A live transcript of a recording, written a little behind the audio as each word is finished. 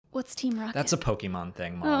What's Team Rocket? That's a Pokemon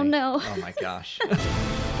thing, Molly. Oh, no. Oh, my gosh.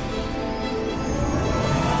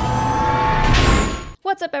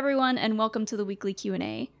 What's up, everyone, and welcome to the weekly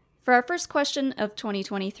Q&A. For our first question of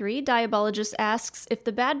 2023, Diabologist asks if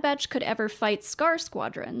the Bad Batch could ever fight Scar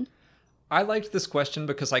Squadron. I liked this question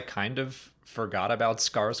because I kind of forgot about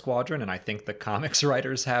Scar Squadron, and I think the comics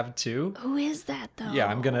writers have too. Who is that, though? Yeah,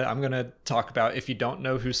 I'm gonna talk about, if you don't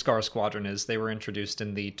know who Scar Squadron is, they were introduced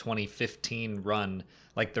in the 2015 run,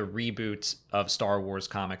 like the reboot of Star Wars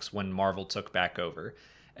comics when Marvel took back over.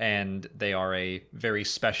 And they are a very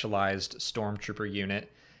specialized stormtrooper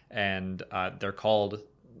unit, and they're called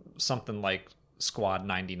something like Squad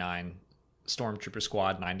 99, Stormtrooper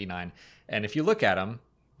Squad 99. And if you look at them,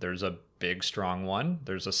 there's a big, strong one,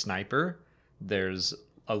 there's a sniper, there's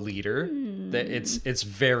a leader. It's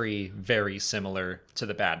very, very similar to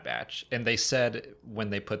the Bad Batch. And they said when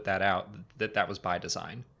they put that out that was by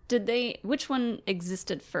design. Which one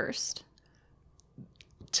existed first?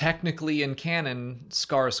 Technically in canon,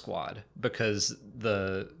 Scar Squad, because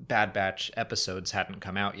the Bad Batch episodes hadn't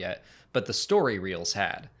come out yet, but the story reels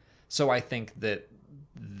had. So I think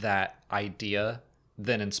that idea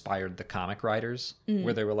then inspired the comic writers,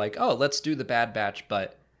 where they were like, oh, let's do the Bad Batch,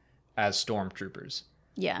 but as stormtroopers.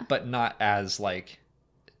 Yeah. But not as, like...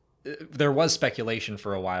 There was speculation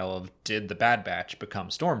for a while of, did the Bad Batch become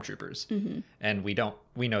stormtroopers? Mm-hmm. And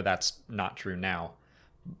we know that's not true now.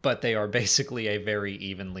 But they are basically a very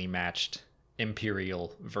evenly matched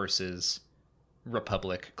Imperial versus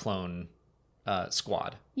Republic clone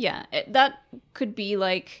squad. Yeah, that could be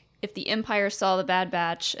like if the Empire saw the Bad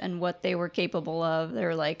Batch and what they were capable of, they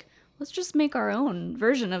were like, let's just make our own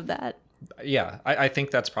version of that. Yeah, I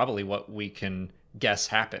think that's probably what we can guess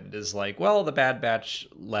happened, is like, well, the Bad Batch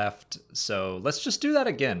left, so let's just do that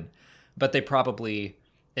again. But they probably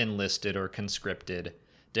enlisted or conscripted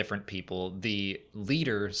different people. The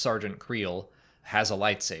leader, Sergeant Creel, has a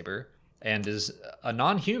lightsaber and is a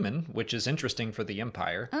non-human, which is interesting for the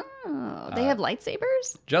Empire. Oh, they have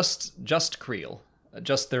lightsabers? Just Creel,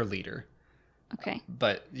 just their leader. Okay.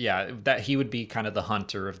 But yeah, that he would be kind of the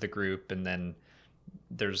hunter of the group, and then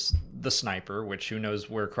there's the sniper, which who knows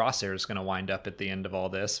where Crosshair is going to wind up at the end of all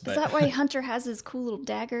this. But is that why Hunter has his cool little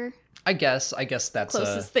dagger? I guess that's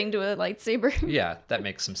closest thing to a lightsaber. Yeah, that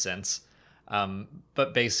makes some sense.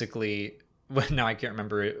 But basically, now I can't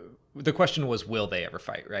remember. The question was, will they ever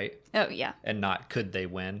fight, right? Oh, yeah. And not, could they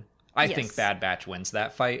win? I think Bad Batch wins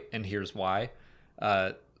that fight, and here's why.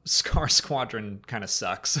 Scar Squadron kind of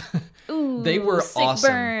sucks. Ooh, they were sick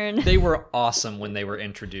awesome. Burn. They were awesome when they were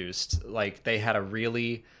introduced. Like, they had a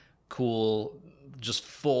really cool, just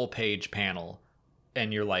full-page panel,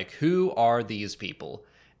 and you're like, who are these people?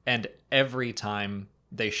 And every time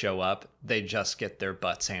they show up, they just get their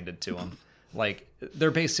butts handed to them. Like, they're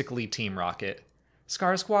basically Team Rocket.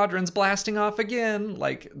 Scar Squadron's blasting off again.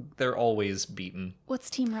 Like, they're always beaten. What's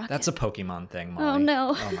Team Rocket? That's a Pokemon thing, Molly. Oh,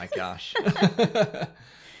 no. Oh, my gosh.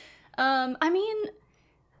 I mean,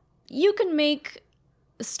 you can make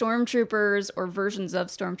stormtroopers or versions of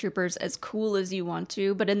stormtroopers as cool as you want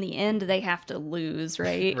to, but in the end, they have to lose,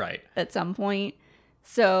 right? Right. At some point.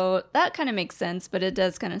 So that kind of makes sense, but it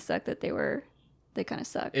does kind of suck that they kind of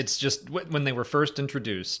sucked. It's just, when they were first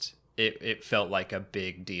introduced, it felt like a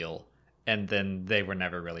big deal. And then they were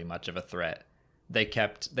never really much of a threat. They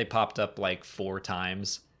popped up like 4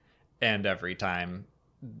 times, and every time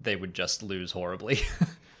they would just lose horribly.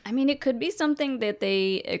 I mean, it could be something that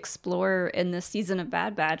they explore in this season of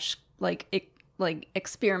Bad Batch, like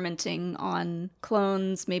experimenting on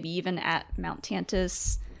clones, maybe even at Mount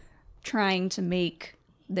Tantus, trying to make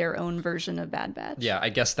their own version of Bad Batch. Yeah, I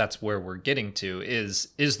guess that's where we're getting to,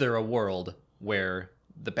 is there a world where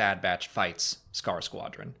the Bad Batch fights Scar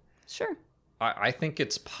Squadron? Sure. I think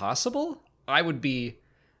it's possible. I would be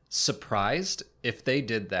surprised if they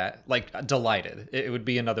did that. Like, delighted. It would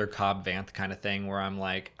be another Cobb Vanth kind of thing where I'm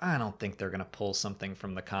like, I don't think they're going to pull something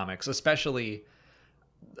from the comics, especially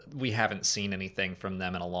we haven't seen anything from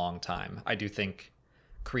them in a long time. I do think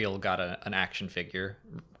Creel got an action figure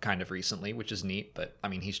kind of recently, which is neat, but I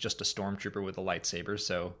mean, he's just a stormtrooper with a lightsaber,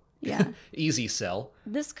 so yeah. Easy sell.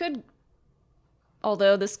 This could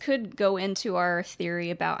go into our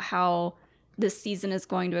theory about how this season is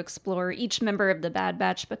going to explore each member of the Bad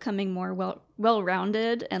Batch becoming more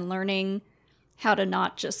well-rounded and learning how to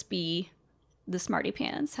not just be the smarty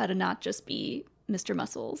pants, how to not just be Mr.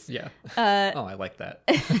 Muscles. Yeah. I like that.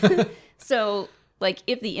 So, like,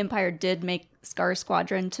 if the Empire did make Scar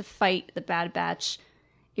Squadron to fight the Bad Batch,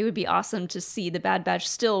 it would be awesome to see the Bad Batch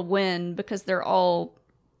still win because they've all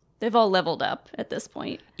leveled up at this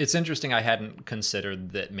point. It's interesting. I hadn't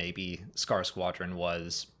considered that maybe Scar Squadron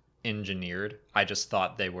was engineered. I just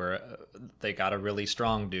thought they got a really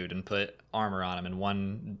strong dude and put armor on him, and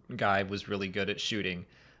one guy was really good at shooting.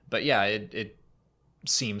 But yeah, it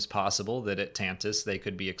seems possible that at Tantus they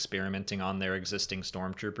could be experimenting on their existing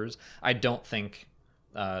stormtroopers. I don't think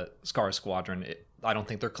Scar Squadron, I don't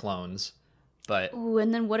think they're clones, but... Ooh,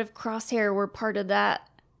 and then what if Crosshair were part of that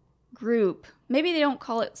group? Maybe they don't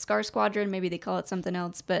call it Scar Squadron, maybe they call it something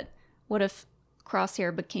else, but what if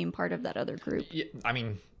Crosshair became part of that other group? Yeah, I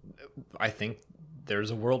mean, I think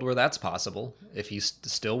there's a world where that's possible. If he's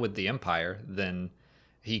still with the Empire, then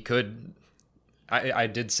he could... I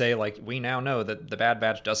did say, like, we now know that the Bad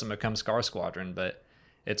Batch doesn't become Scar Squadron, but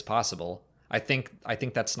it's possible. I think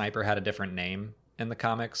that sniper had a different name in the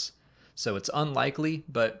comics, so it's unlikely,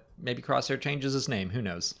 but maybe Crosshair changes his name. Who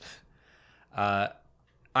knows? I'm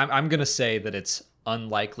going to say that it's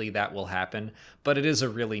unlikely that will happen, but it is a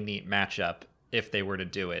really neat matchup if they were to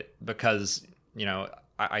do it, because, you know,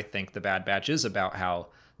 I think the Bad Batch is about how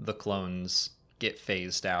the clones get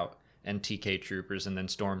phased out, and TK troopers, and then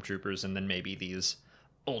stormtroopers, and then maybe these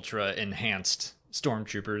ultra enhanced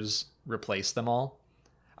stormtroopers replace them all.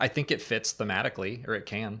 I think it fits thematically, or it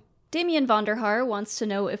can. Damien Vonderhaar wants to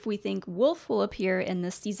know if we think Wolf will appear in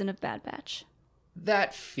this season of Bad Batch.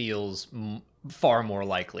 That feels far more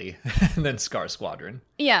likely than Scar Squadron.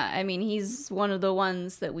 Yeah, I mean, he's one of the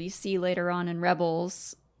ones that we see later on in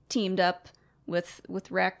Rebels teamed up with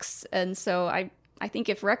Rex, and so I think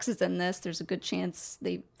if Rex is in this, there's a good chance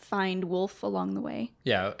they find Wolf along the way.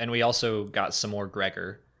 Yeah, and we also got some more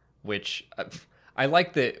Gregor, which I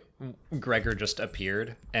like that Gregor just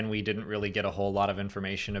appeared, and we didn't really get a whole lot of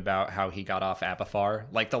information about how he got off Apifar.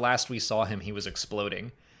 Like, the last we saw him, he was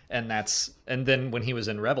exploding. And then when he was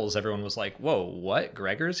in Rebels, everyone was like, whoa, what?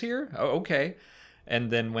 Gregor's here? Oh, okay.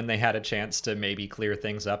 And then when they had a chance to maybe clear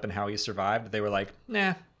things up and how he survived, they were like,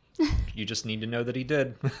 nah, you just need to know that he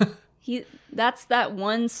did. That's that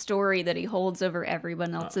one story that he holds over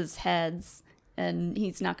everyone else's heads, and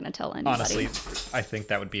he's not going to tell anybody. Honestly, I think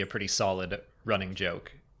that would be a pretty solid running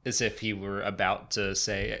joke, as if he were about to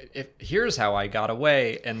say, here's how I got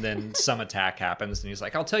away, and then some attack happens, and he's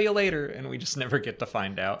like, I'll tell you later, and we just never get to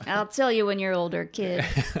find out. I'll tell you when you're older, kid.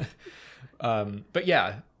 But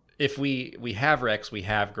yeah, if we have Rex, we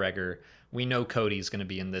have Gregor, we know Cody's going to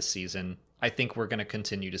be in this season. I think we're going to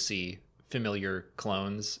continue to see familiar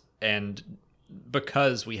clones, and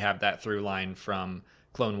because we have that through line from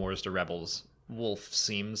Clone Wars to Rebels, Wolf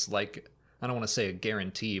seems like, I don't want to say a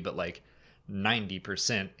guarantee, but like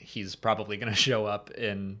 90% he's probably going to show up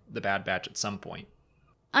in the Bad Batch at some point.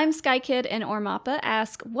 I'm SkyKid, and Ormappa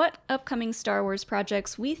ask what upcoming Star Wars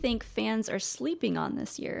projects we think fans are sleeping on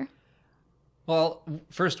this year. Well,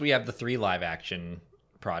 first we have the 3 live action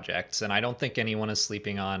projects, and I don't think anyone is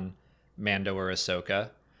sleeping on Mando or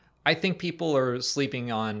Ahsoka. I think people are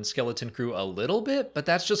sleeping on Skeleton Crew a little bit, but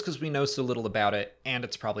that's just because we know so little about it, and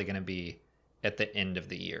it's probably going to be at the end of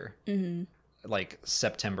the year. Mm-hmm. Like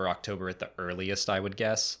September, October at the earliest, I would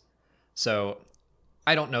guess. So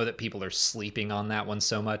I don't know that people are sleeping on that one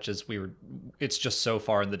so much as it's just so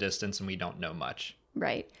far in the distance and we don't know much.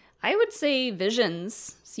 Right. I would say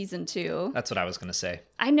Visions season 2. That's what I was going to say.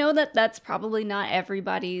 I know that that's probably not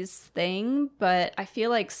everybody's thing, but I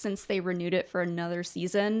feel like since they renewed it for another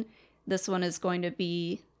season, this one is going to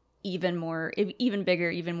be even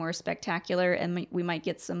bigger, even more spectacular, and we might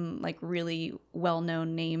get some like really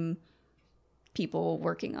well-known name people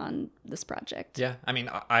working on this project. Yeah, I mean,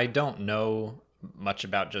 I don't know much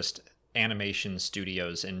about just animation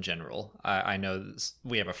studios in general. I know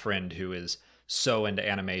we have a friend who is so into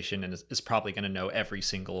animation and is probably going to know every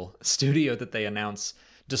single studio that they announce,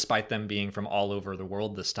 despite them being from all over the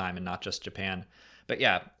world this time and not just Japan. But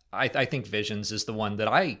yeah, I think Visions is the one that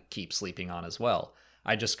I keep sleeping on as well.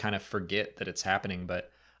 I just kind of forget that it's happening,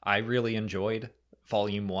 but I really enjoyed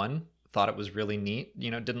Volume 1. Thought it was really neat.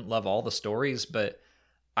 You know, didn't love all the stories, but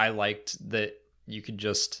I liked that you could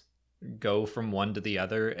just go from one to the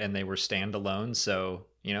other and they were standalone. So,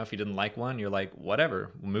 you know, if you didn't like one, you're like,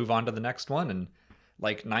 whatever, we'll move on to the next one. And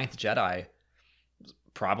like Ninth Jedi,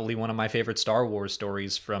 probably one of my favorite Star Wars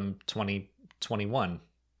stories from 2021,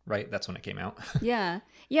 right? That's when it came out. Yeah.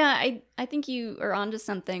 I think you are onto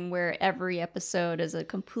something where every episode is a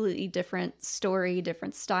completely different story,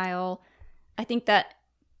 different style. I think that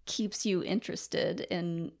keeps you interested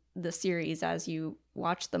in the series as you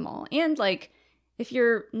watch them all. And like, if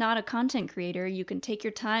you're not a content creator, you can take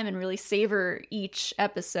your time and really savor each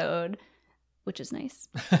episode, which is nice.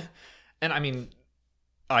 And I mean,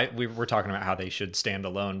 we were talking about how they should stand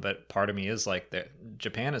alone, but part of me is like that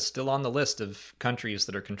Japan is still on the list of countries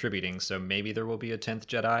that are contributing, so maybe there will be a 10th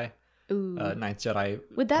Jedi, Ooh. 9th Jedi.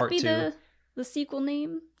 Would that Part be 2. the sequel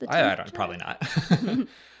name? The I 10th don't, Jedi? probably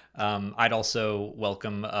not. I'd also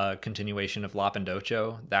welcome a continuation of Lop and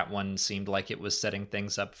Docho. That one seemed like it was setting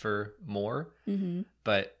things up for more. Mm-hmm.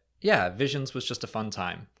 But yeah, Visions was just a fun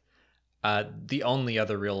time. The only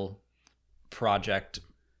other real project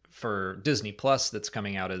for Disney Plus that's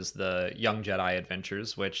coming out is the Young Jedi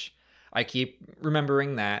Adventures, which I keep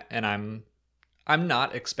remembering that, and I'm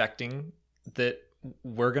not expecting that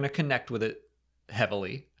we're gonna connect with it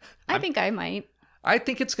heavily. I think I might. I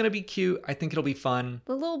think it's gonna be cute. I think it'll be fun.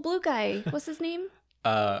 The little blue guy. What's his name?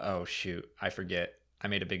 Oh shoot, I forget. I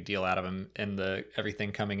made a big deal out of him in the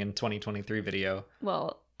Everything Coming in 2023 video.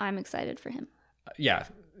 Well, I'm excited for him. Yeah,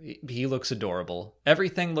 he looks adorable.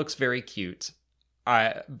 Everything looks very cute.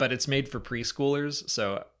 But it's made for preschoolers,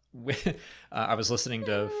 so I was listening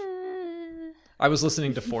to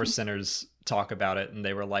Force Centers talk about it, and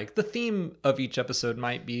they were like, the theme of each episode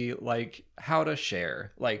might be like how to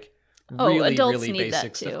share, like really, adults really need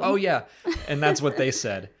basic that stuff. too. Oh yeah, and that's what they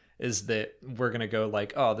said, is that we're gonna go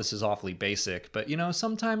like, oh, this is awfully basic, but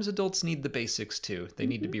sometimes adults need the basics too. They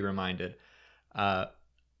need to be reminded. But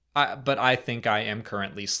I think I am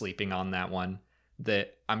currently sleeping on that one.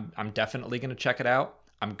 That I'm definitely gonna check it out.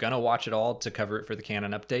 I'm gonna watch it all to cover it for the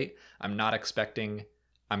canon update. I'm not expecting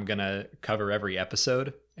I'm gonna cover every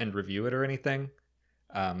episode and review it or anything,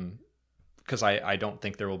 because I don't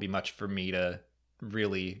think there will be much for me to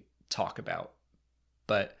really talk about.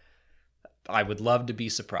 But I would love to be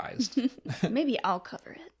surprised. Maybe I'll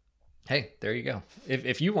cover it. Hey, there you go.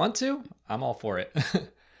 If you want to, I'm all for it.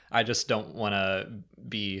 I just don't want to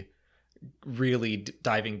be really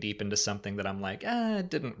diving deep into something that I'm like, it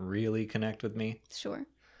didn't really connect with me. Sure.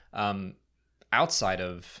 Outside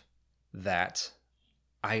of that,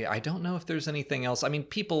 I don't know if there's anything else. I mean,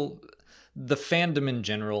 the fandom in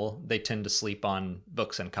general, they tend to sleep on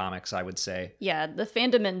books and comics, I would say. Yeah, the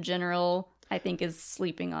fandom in general, I think, is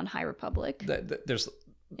sleeping on High Republic. There's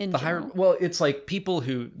in the general. well, it's like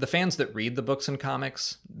the fans that read the books and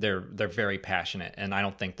comics, they're very passionate, and I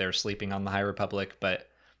don't think they're sleeping on the High Republic. But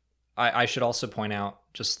I should also point out,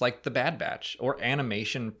 just like the Bad Batch or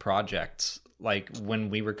animation projects, like when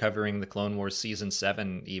we were covering the Clone Wars season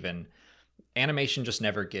 7, even animation just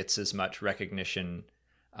never gets as much recognition,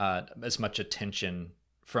 as much attention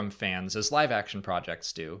from fans as live action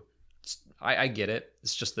projects do. I get it.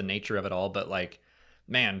 It's just the nature of it all. But like,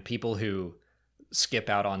 man, people who skip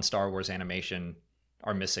out on Star Wars animation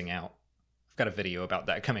are missing out. I've got a video about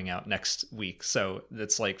that coming out next week, so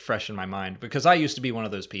it's like fresh in my mind, because I used to be one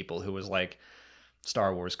of those people who was like,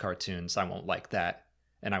 Star Wars cartoons, I won't like that,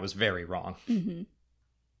 and I was very wrong. Mm-hmm.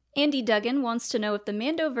 Andy Duggan wants to know if the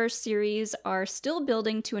Mandoverse series are still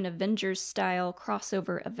building to an Avengers-style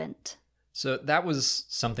crossover event. So that was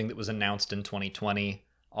something that was announced in 2020,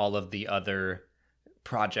 all of the other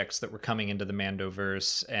projects that were coming into the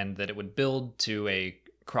Mandoverse, and that it would build to a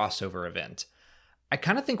crossover event. I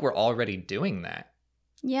kind of think we're already doing that.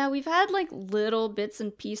 Yeah, we've had like little bits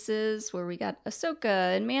and pieces where we got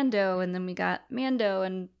Ahsoka and Mando, and then we got Mando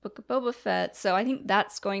and Book of Boba Fett. So I think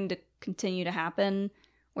that's going to continue to happen,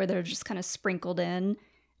 where they're just kind of sprinkled in.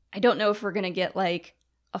 I don't know if we're going to get like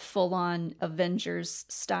a full-on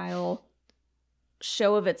Avengers-style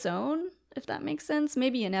show of its own, if that makes sense.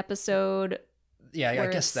 Maybe an episode. Yeah, I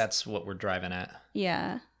guess that's what we're driving at.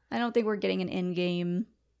 Yeah, I don't think we're getting an in-game.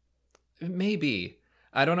 Maybe.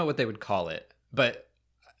 I don't know what they would call it, but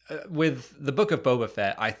with the Book of Boba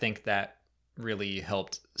Fett, I think that really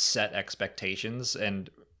helped set expectations and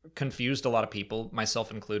confused a lot of people,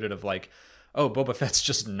 myself included, of like, oh, Boba Fett's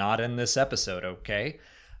just not in this episode, okay?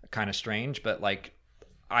 Kind of strange, but like,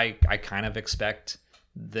 I kind of expect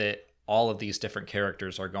that all of these different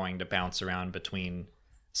characters are going to bounce around between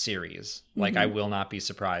series. Like, I will not be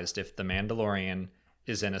surprised if The Mandalorian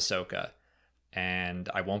is in Ahsoka, and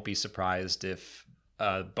I won't be surprised if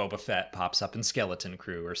Boba Fett pops up in Skeleton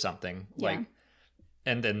Crew or something. Yeah. Like,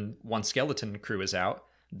 and then once Skeleton Crew is out,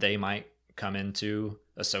 they might come into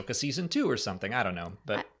Ahsoka season 2 or something. I don't know,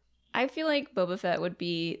 but I feel like Boba Fett would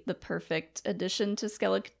be the perfect addition to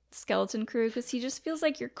Skeleton Crew, because he just feels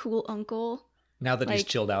like your cool uncle. now that he's like,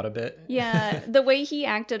 chilled out a bit. Yeah, the way he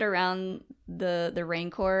acted around the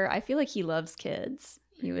Rancor, I feel like he loves kids.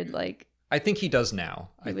 He would like. I think he does now.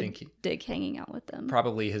 I think he dig hanging out with them.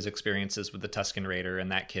 probably his experiences with the Tusken Raider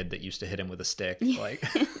and that kid that used to hit him with a stick. Like,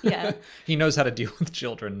 Yeah. he knows how to deal with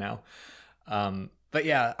children now. But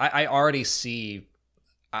yeah, I already see.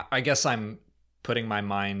 I guess I'm putting my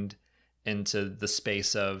mind into the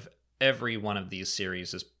space of every one of these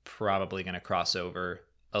series is probably going to cross over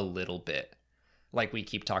a little bit. Like we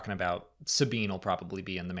keep talking about, Sabine will probably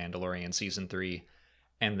be in The Mandalorian season 3,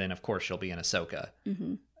 and then of course she'll be in Ahsoka.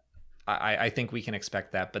 Mm-hmm. I think we can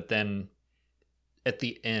expect that. But then at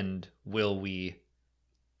the end, will we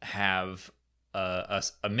have a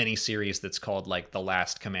mini series that's called like The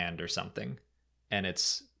Last Command or something? And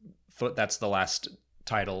that's the last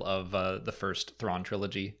title of the first Thrawn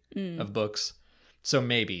trilogy of books. So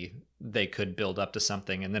maybe they could build up to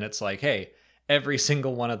something, and then it's like, hey, every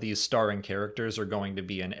single one of these starring characters are going to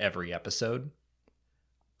be in every episode.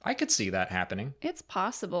 I could see that happening. It's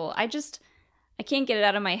possible. I can't get it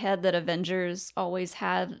out of my head that Avengers always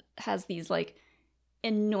has these like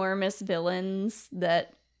enormous villains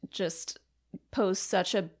that just pose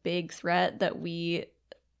such a big threat that we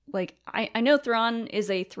like. I know Thrawn is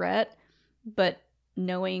a threat, but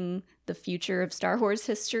knowing the future of Star Wars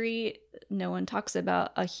history, no one talks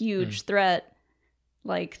about a huge threat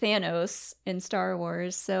like Thanos in Star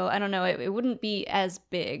Wars. So I don't know, it wouldn't be as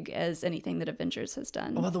big as anything that Avengers has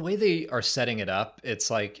done. Well, the way they are setting it up, it's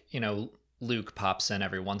like, Luke pops in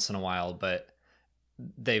every once in a while, but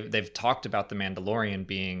they've talked about The Mandalorian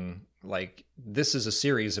being like, this is a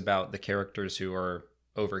series about the characters who are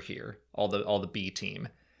over here, all the B team.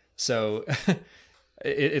 So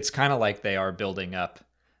it's kind of like they are building up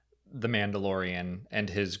the Mandalorian and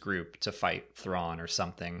his group to fight Thrawn or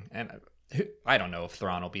something. And I don't know if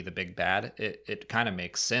Thrawn will be the big bad. It kind of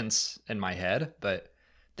makes sense in my head, but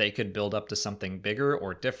they could build up to something bigger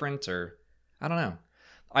or different, or I don't know.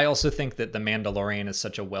 I also think that The Mandalorian is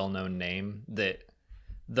such a well-known name that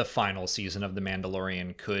the final season of The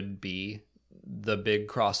Mandalorian could be the big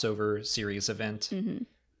crossover series event.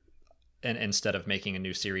 And instead of making a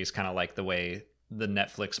new series, kind of like the way the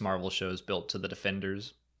Netflix Marvel shows built to The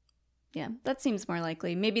Defenders. Yeah, that seems more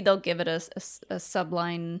likely. Maybe they'll give it a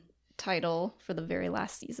subline title for the very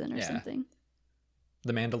last season or something.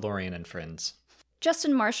 The Mandalorian and Friends.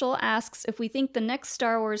 Justin Marshall asks if we think the next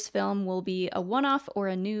Star Wars film will be a one-off or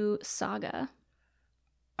a new saga.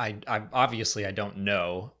 I obviously I don't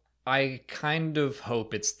know. I kind of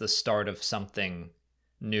hope it's the start of something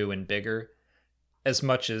new and bigger. As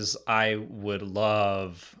much as I would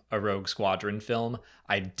love a Rogue Squadron film,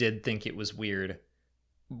 I did think it was weird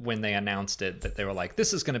when they announced it that they were like,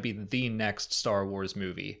 this is going to be the next Star Wars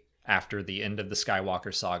movie after the end of the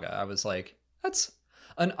Skywalker saga. I was like, that's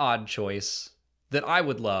an odd choice that I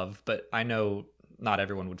would love, but I know not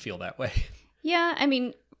everyone would feel that way. Yeah, I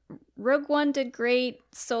mean, Rogue One did great.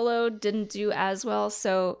 Solo didn't do as well.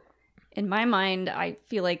 So in my mind, I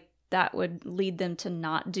feel like that would lead them to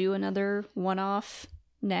not do another one-off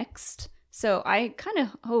next. So I kind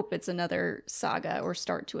of hope it's another saga or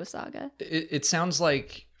start to a saga. It sounds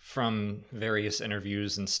like from various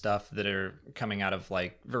interviews and stuff that are coming out of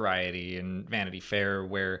like Variety and Vanity Fair,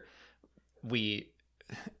 where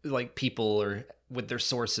people are with their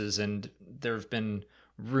sources, and there have been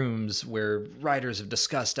rooms where writers have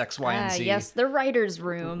discussed X, Y, and Z. Yes, the writer's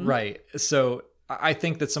room. Right. So I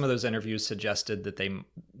think that some of those interviews suggested that they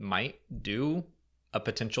might do a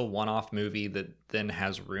potential one-off movie that then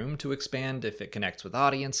has room to expand if it connects with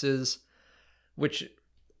audiences, which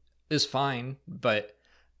is fine. But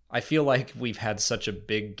I feel like we've had such a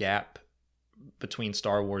big gap between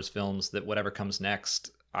Star Wars films that whatever comes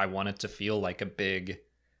next, I want it to feel like a big,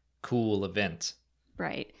 cool event.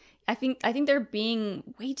 Right. I think they're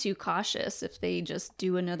being way too cautious if they just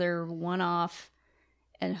do another one-off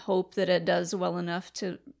and hope that it does well enough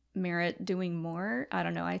to merit doing more. I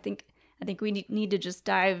don't know. I think we need to just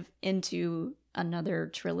dive into another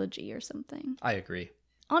trilogy or something. I agree.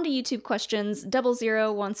 On to YouTube questions.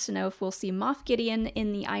 00 wants to know if we'll see Moff Gideon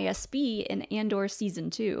in the ISB in Andor Season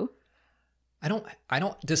 2. I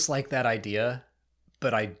don't dislike that idea,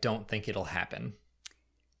 but I don't think it'll happen.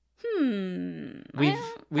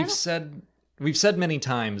 We've said many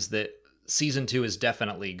times that Season 2 is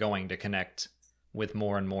definitely going to connect with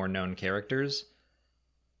more and more known characters,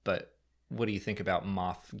 but what do you think about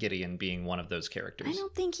Moff Gideon being one of those characters? I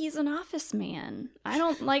don't think he's an office man. I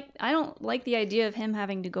don't like the idea of him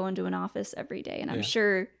having to go into an office every day, and I'm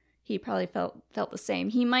sure he probably felt the same.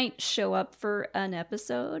 He might show up for an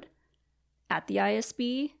episode at the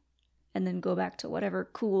ISB and then go back to whatever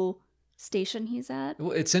cool station he's at.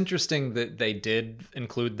 Well, it's interesting that they did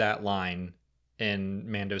include that line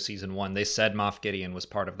in Mando Season 1. They said Moff Gideon was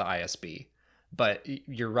part of the ISB, but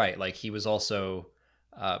you're right. Like, he was also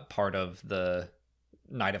part of the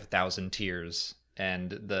Night of a Thousand Tears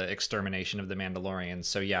and the extermination of the Mandalorians.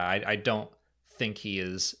 So yeah, I don't think he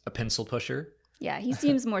is a pencil pusher. Yeah, he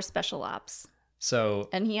seems more special ops. So,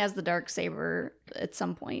 and he has the Darksaber at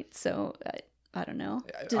some point. So I don't know.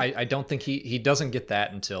 I don't think he doesn't get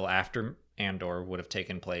that until after Andor would have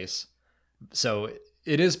taken place. So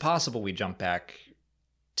it is possible we jump back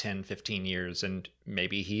 10, 15 years and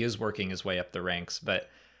maybe he is working his way up the ranks, but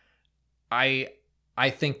I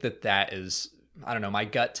think that is, I don't know, my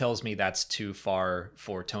gut tells me that's too far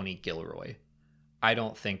for Tony Gilroy. I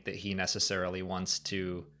don't think that he necessarily wants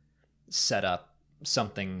to set up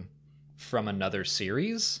something from another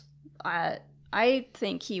series. I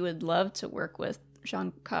think he would love to work with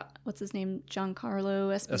what's his name?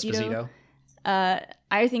 Giancarlo Esposito.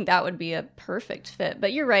 I think that would be a perfect fit.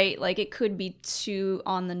 But you're right, like it could be too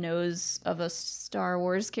on the nose of a Star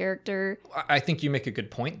Wars character. I think you make a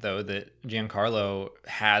good point, though, that Giancarlo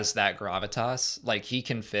has that gravitas. Like, he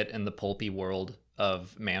can fit in the pulpy world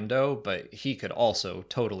of Mando, but he could also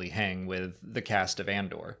totally hang with the cast of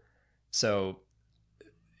Andor. So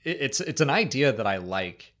it's an idea that I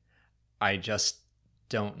like. I just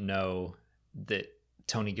don't know that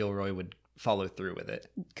Tony Gilroy would follow through with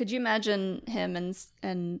it. Could you imagine him and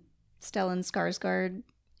Stellan Skarsgård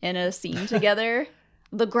in a scene together?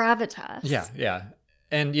 The gravitas. Yeah.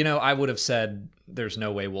 And, I would have said there's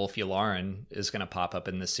no way Wolf Yularen is going to pop up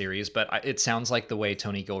in this series, but it sounds like the way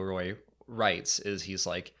Tony Gilroy writes is he's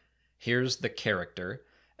like, here's the character,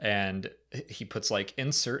 and he puts like,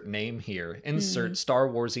 insert name here, insert Star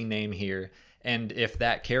Warsy name here, and if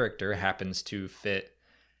that character happens to fit,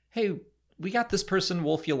 hey, we got this person,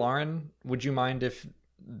 Wolf Yularen. Would you mind if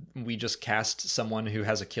we just cast someone who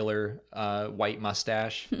has a killer white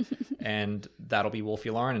mustache and that'll be Wolf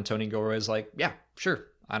Yularen? And Tony Gilroy is like, yeah, sure,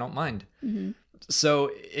 I don't mind. Mm-hmm. So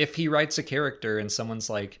if he writes a character and someone's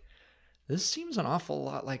like, this seems an awful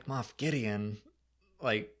lot like Moff Gideon,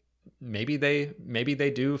 like maybe they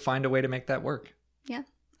do find a way to make that work. Yeah,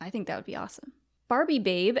 I think that would be awesome. Barbie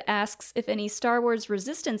Babe asks if any Star Wars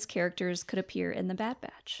Resistance characters could appear in the Bad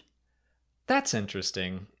Batch. That's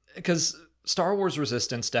interesting, because Star Wars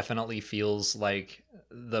Resistance definitely feels like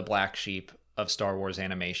the black sheep of Star Wars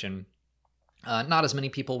animation. Not as many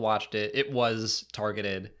people watched it. It was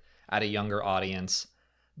targeted at a younger audience,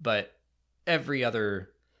 but every other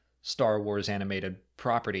Star Wars animated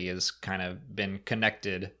property has kind of been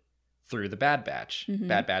connected through the Bad Batch. Mm-hmm.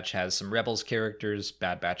 Bad Batch has some Rebels characters.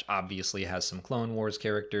 Bad Batch obviously has some Clone Wars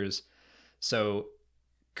characters. So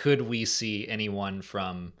could we see anyone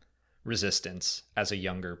from Resistance as a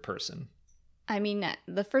younger person? I mean,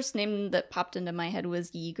 the first name that popped into my head was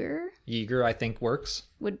Yeager. Yeager, I think, works.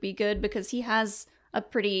 Would be good because he has a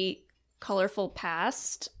pretty colorful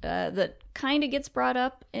past that kind of gets brought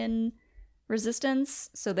up in Resistance,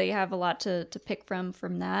 so they have a lot to pick from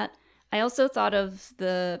that. I also thought of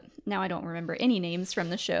now I don't remember any names from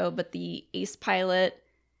the show, but the ace pilot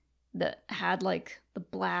that had like the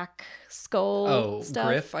black skull stuff.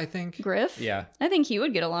 Griff, I think. Griff? Yeah. I think he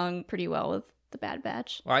would get along pretty well with the Bad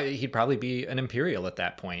Batch. Well, he'd probably be an Imperial at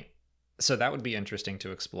that point. So that would be interesting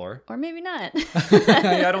to explore. Or maybe not.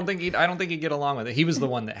 Yeah, I don't think he'd get along with it. He was the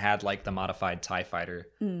one that had like the modified TIE fighter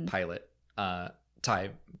pilot. TIE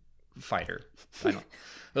fighter. I'm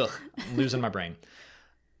losing my brain.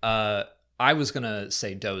 I was gonna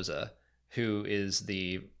say Doza, who is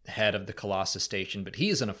the head of the Colossus station, but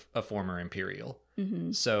he's a former Imperial.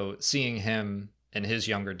 Mm-hmm. So seeing him in his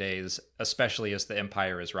younger days, especially as the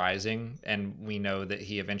Empire is rising, and we know that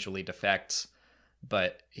he eventually defects,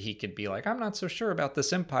 but he could be like, I'm not so sure about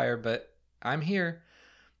this Empire, but I'm here.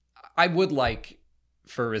 I would like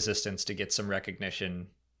for Resistance to get some recognition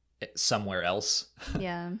somewhere else.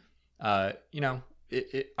 Yeah. I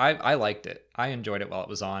liked it. I enjoyed it while it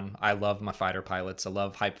was on. I love my fighter pilots. I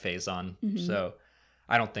love Hype Phazon. Mm-hmm. So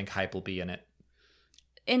I don't think Hype will be in it.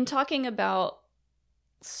 In talking about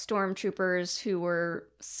stormtroopers who were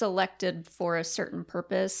selected for a certain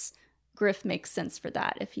purpose, Griff makes sense for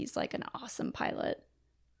that if he's like an awesome pilot.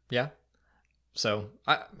 Yeah. So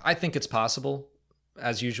I think it's possible.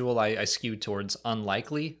 As usual, I skew towards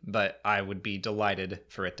unlikely, but I would be delighted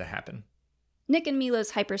for it to happen. Nick and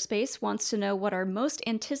Milo's Hyperspace wants to know what our most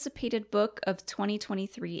anticipated book of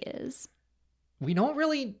 2023 is. We don't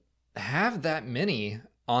really have that many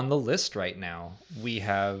on the list right now. We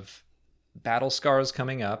have Battle Scars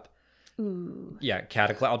coming up. Ooh. Yeah,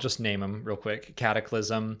 I'll just name them real quick.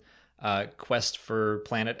 Cataclysm, Quest for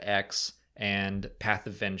Planet X, and Path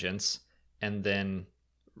of Vengeance. And then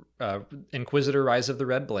Inquisitor Rise of the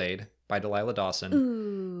Red Blade by Delilah Dawson.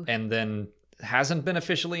 Ooh. And then hasn't been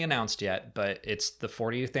officially announced yet, but it's the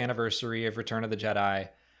 40th anniversary of Return of the Jedi.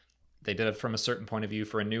 They did it from a certain point of view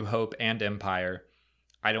for A New Hope and Empire.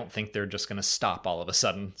 I don't think they're just going to stop all of a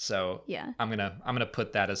sudden. So yeah, I'm gonna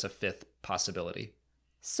put that as a fifth possibility.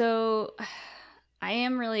 So I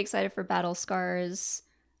am really excited for Battle Scars.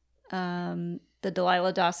 The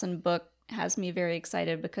Delilah Dawson book has me very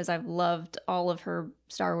excited because I've loved all of her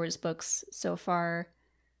Star Wars books so far.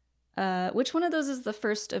 Which one of those is the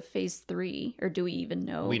first of phase 3, or do we even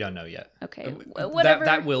know? We don't know yet. Okay, whatever.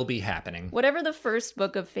 That will be happening. Whatever the first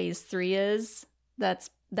book of phase 3 is, that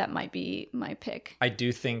might be my pick. I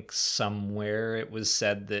do think somewhere it was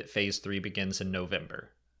said that phase 3 begins in November.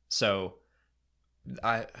 So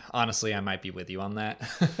I might be with you on that.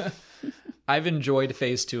 I've enjoyed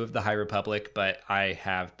phase 2 of the High Republic, but I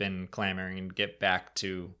have been clamoring to get back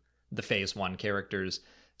to the phase 1 characters,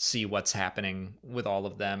 see what's happening with all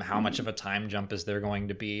of them. How much of a time jump is there going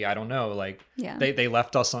to be? I don't know. Like, they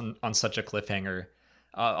left us on such a cliffhanger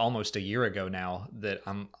almost a year ago now that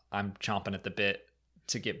I'm chomping at the bit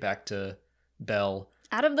to get back to Bell.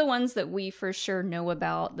 Out of the ones that we for sure know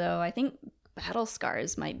about, though, I think Battle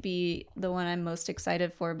Scars might be the one I'm most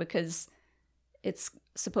excited for, because it's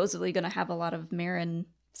supposedly going to have a lot of Merrin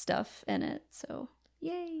stuff in it. So,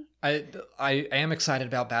 yay. I am excited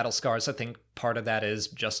about Battle Scars. I think part of that is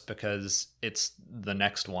just because it's the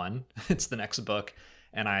next one. It's the next book,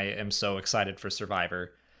 and I am so excited for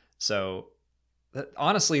Survivor. So,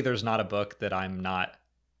 honestly, there's not a book that I'm not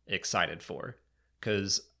excited for,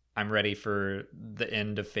 because I'm ready for the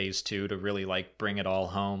end of phase 2 to really like bring it all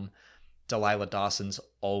home. Delilah Dawson's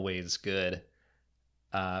always good.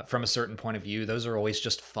 From a certain point of view, those are always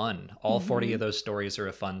just fun. All 40 of those stories are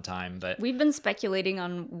a fun time. But we've been speculating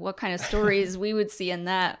on what kind of stories we would see in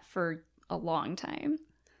that for a long time.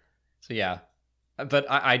 So yeah, but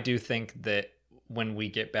I do think that when we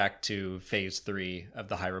get back to phase 3 of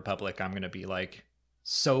the High Republic, I'm going to be like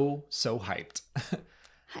so hyped.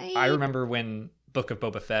 I remember when Book of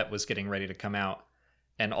Boba Fett was getting ready to come out,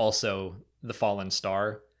 and also The Fallen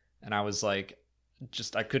Star, and I was like,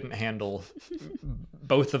 I couldn't handle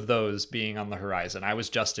both of those being on the horizon. I was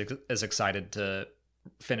just as excited to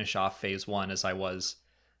finish off phase 1 as I was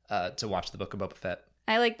to watch the Book of Boba Fett.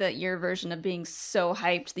 I like that your version of being so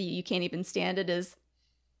hyped that you can't even stand it is...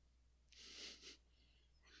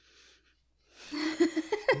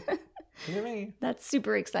 Hear me? That's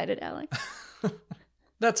super excited, Alex.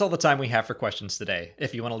 That's all the time we have for questions today.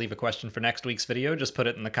 If you want to leave a question for next week's video, just put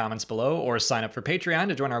it in the comments below, or sign up for Patreon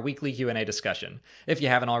to join our weekly Q&A discussion. If you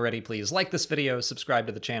haven't already, please like this video, subscribe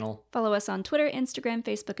to the channel. Follow us on Twitter, Instagram,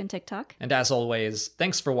 Facebook, and TikTok. And as always,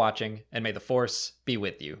 thanks for watching, and may the Force be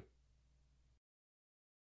with you.